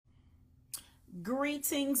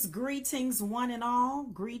Greetings, one and all.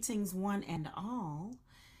 Greetings, one and all.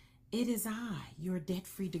 It is I, your debt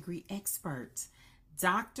free degree expert,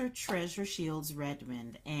 Dr. Treasure Shields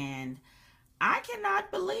Redmond, and I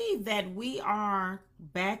cannot believe that we are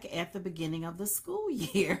back at the beginning of the school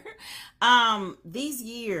year. These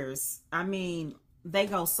years, they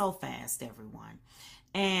go so fast, everyone.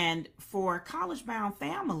 And for college bound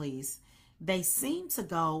families, they seem to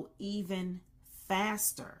go even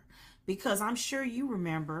faster because I'm sure you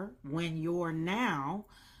remember when you're now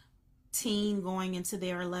teen going into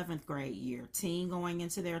their 11th grade year, teen going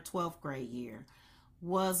into their 12th grade year,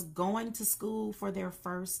 was going to school for their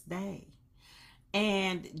first day.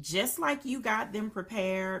 And just like you got them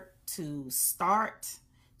prepared to start,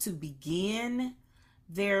 to begin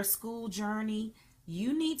their school journey,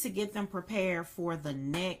 you need to get them prepared for the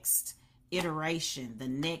next iteration, the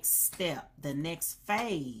next step, the next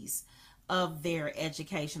phase of their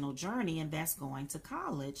educational journey, and that's going to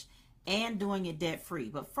college and doing it debt free.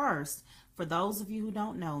 But first, for those of you who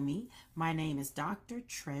don't know me, my name is Dr.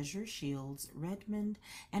 Treasure Shields Redmond,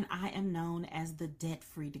 and I am known as the debt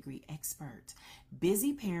free degree expert.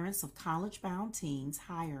 Busy parents of college bound teens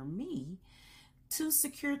hire me to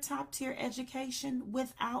secure top tier education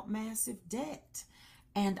without massive debt.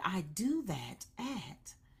 And I do that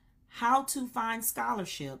at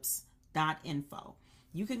howtofindscholarships.info.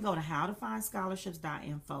 You can go to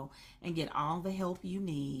howtofindscholarships.info and get all the help you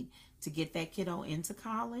need to get that kiddo into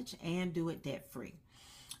college and do it debt free.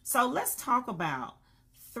 So let's talk about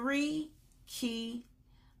three key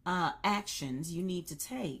actions you need to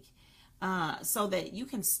take so that you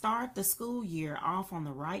can start the school year off on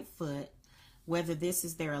the right foot, whether this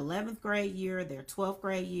is their 11th grade year, their 12th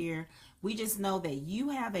grade year. We just know that you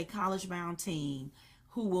have a college bound teen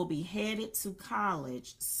who will be headed to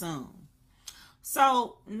college soon.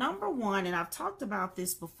 So, number one, and I've talked about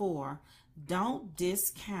this before, don't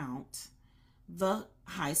discount the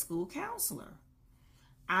high school counselor.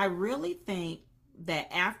 I really think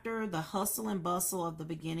that after the hustle and bustle of the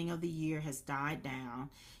beginning of the year has died down,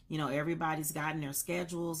 everybody's gotten their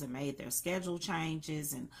schedules and made their schedule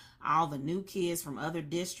changes, and all the new kids from other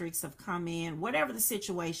districts have come in. Whatever the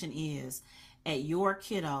situation is at your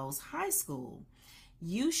kiddo's high school,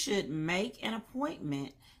 you should make an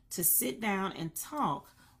appointment to sit down and talk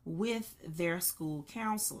with their school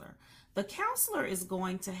counselor. The counselor is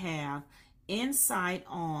going to have insight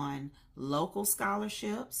on local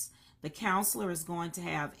scholarships. The counselor is going to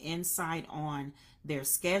have insight on their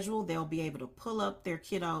schedule. They'll be able to pull up your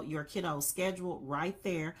kiddo's schedule right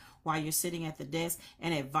there while you're sitting at the desk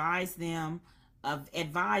and advise you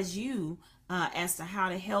as to how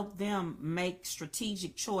to help them make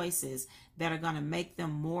strategic choices that are going to make them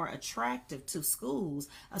more attractive to schools,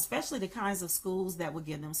 especially the kinds of schools that will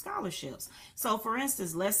give them scholarships. So for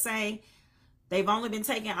instance, let's say they've only been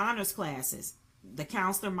taking honors classes. The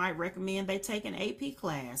counselor might recommend they take an AP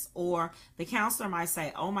class, or the counselor might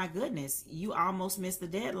say, oh my goodness, you almost missed the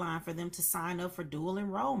deadline for them to sign up for dual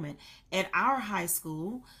enrollment. At our high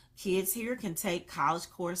school, kids here can take college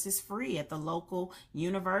courses free at the local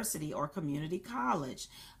university or community college.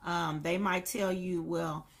 They might tell you,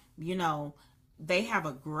 well, they have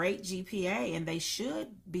a great GPA and they should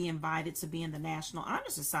be invited to be in the National Honor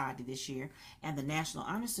Society this year, and the National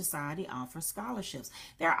Honor Society offers scholarships.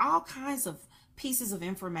 There are all kinds of pieces of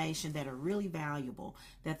information that are really valuable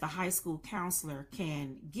that the high school counselor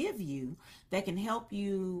can give you that can help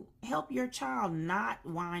your child not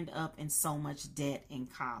wind up in so much debt in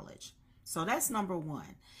college. So that's number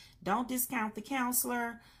one. Don't discount the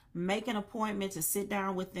counselor. Make an appointment to sit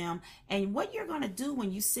down with them. And what you're going to do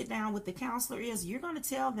when you sit down with the counselor is you're going to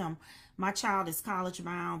tell them, my child is college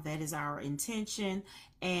bound. That is our intention.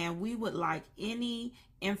 And we would like any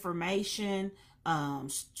information,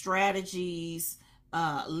 strategies,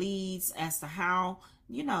 leads as to how,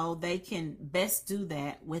 they can best do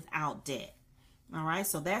that without debt. All right.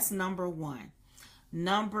 So that's number one.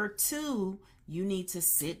 Number two, you need to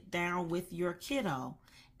sit down with your kiddo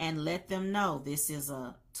and let them know this is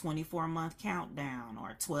a 24-month countdown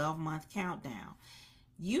or a 12-month countdown.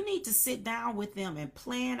 You need to sit down with them and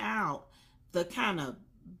plan out the kind of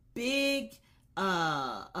big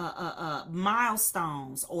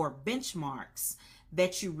milestones or benchmarks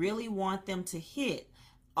that you really want them to hit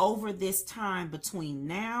over this time between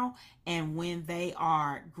now and when they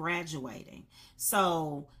are graduating.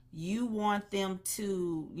 So you want them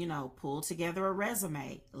to, pull together a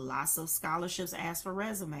resume. Lots of scholarships ask for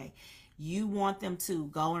resume. You want them to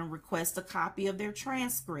go and request a copy of their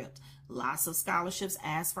transcript. Lots of scholarships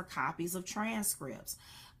ask for copies of transcripts.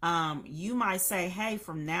 You might say, hey,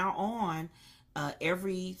 from now on,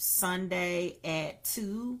 every Sunday at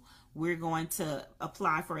 2, we're going to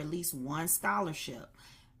apply for at least one scholarship.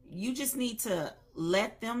 You just need to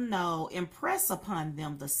let them know, impress upon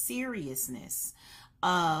them the seriousness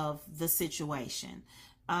of the situation.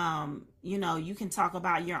 You know, you can talk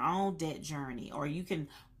about your own debt journey, or you can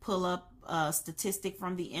pull up a statistic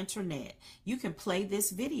from the internet. You can play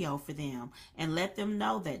this video for them and let them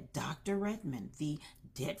know that Dr. Redmond, the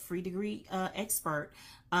debt-free degree expert,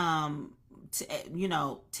 you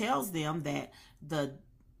know, tells them that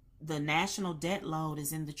the national debt load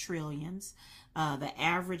is in the trillions. The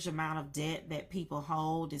average amount of debt that people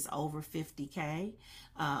hold is over 50K.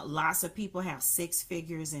 Lots of people have 6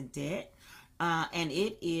 figures in debt, and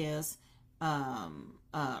it is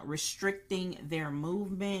restricting their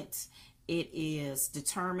movement. It is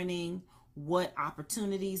determining what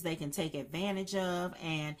opportunities they can take advantage of,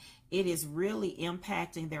 and it is really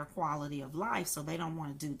impacting their quality of life, so they don't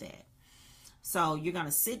want to do that. So you're going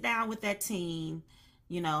to sit down with that team,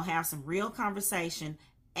 you know, have some real conversation,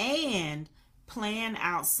 and plan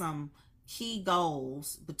out some key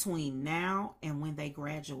goals between now and when they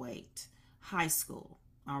graduate high school.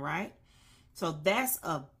 All right. So that's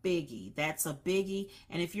a biggie. That's a biggie.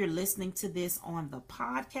 And if you're listening to this on the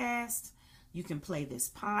podcast, you can play this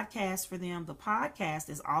podcast for them. The podcast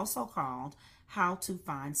is also called How to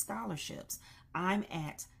Find Scholarships. I'm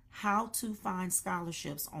at How to Find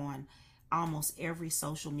Scholarships on almost every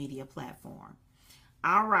social media platform.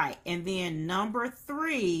 All right. And then number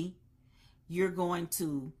 3, you're going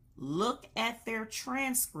to look at their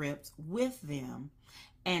transcripts with them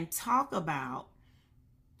and talk about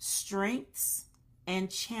strengths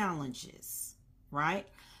and challenges, right?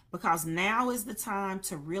 Because now is the time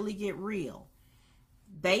to really get real.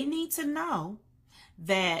 They need to know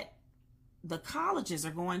that the colleges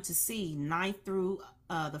are going to see 9th through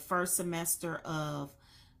the first semester of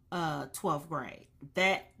 12th grade.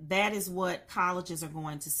 That is what colleges are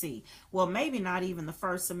going to see. Well, maybe not even the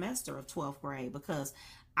first semester of 12th grade, because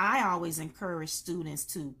I always encourage students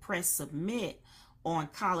to press submit on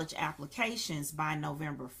college applications by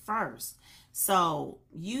November 1st. So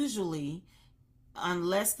usually,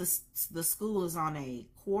 unless the school is on a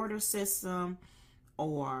quarter system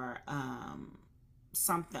or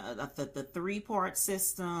something, the 3-part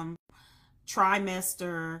system,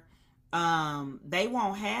 trimester, they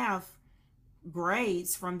won't have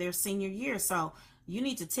grades from their senior year. So you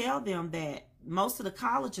need to tell them that most of the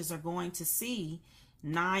colleges are going to see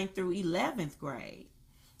 9th through 11th grade.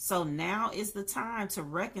 So now is the time to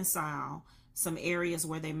reconcile some areas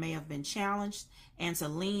where they may have been challenged and to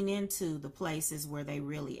lean into the places where they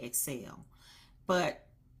really excel. But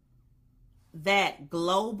that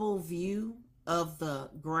global view of the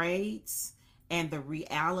grades and the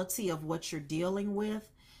reality of what you're dealing with,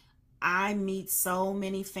 I meet so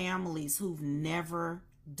many families who've never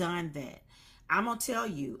done that. I'm going to tell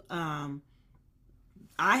you, I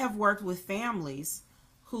have worked with families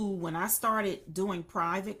who, when I started doing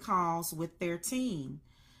private calls with their team,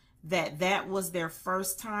 that was their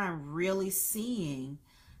first time really seeing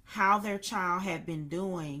how their child had been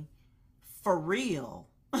doing for real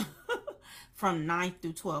from 9th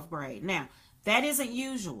through 12th grade. Now, that isn't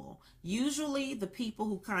usual. Usually the people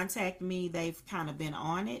who contact me, they've kind of been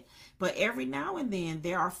on it. But every now and then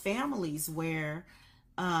there are families where,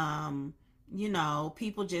 you know,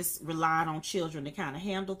 people just relied on children to kind of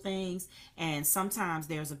handle things. And sometimes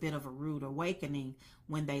there's a bit of a rude awakening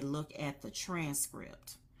when they look at the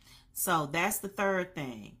transcript. So that's the third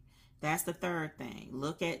thing. That's the third thing.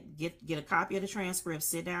 Look at, get a copy of the transcript,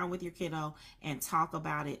 sit down with your kiddo and talk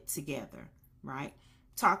about it together, right?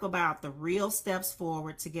 Talk about the real steps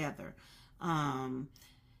forward together.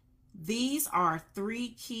 These are 3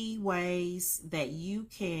 key ways that you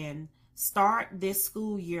can start this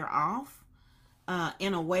school year off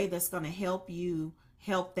in a way that's going to help you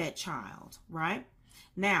help that child, right?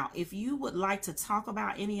 Now, if you would like to talk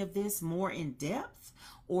about any of this more in depth,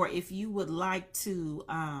 or if you would like to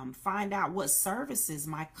find out what services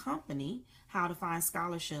my company, How to Find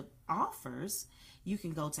Scholarship, offers, you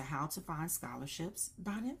can go to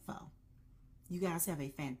howtofindscholarships.info. You guys have a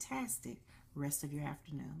fantastic rest of your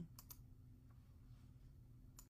afternoon.